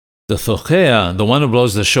The Thochea, the one who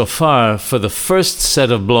blows the shofar for the first set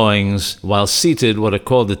of blowings while seated, what are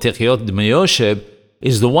called the Techiot D'Meyoshev,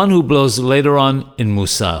 is the one who blows later on in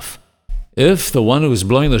Musaf. If the one who is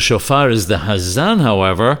blowing the shofar is the Hazan,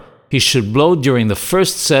 however, he should blow during the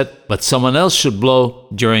first set, but someone else should blow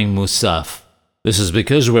during Musaf. This is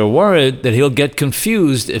because we're worried that he'll get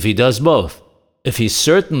confused if he does both. If he's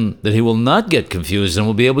certain that he will not get confused and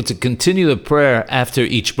will be able to continue the prayer after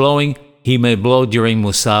each blowing, he may blow during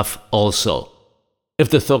Musaf also. If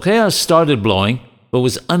the Thochea started blowing but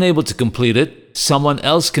was unable to complete it, someone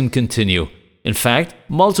else can continue. In fact,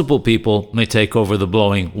 multiple people may take over the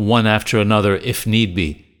blowing one after another if need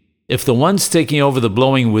be. If the ones taking over the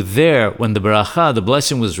blowing were there when the beracha, the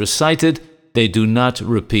blessing, was recited, they do not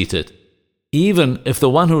repeat it. Even if the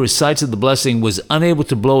one who recited the blessing was unable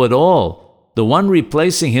to blow at all, the one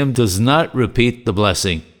replacing him does not repeat the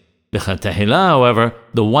blessing. B'chatahila, however,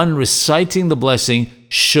 the one reciting the blessing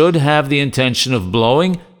should have the intention of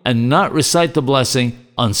blowing and not recite the blessing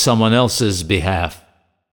on someone else's behalf.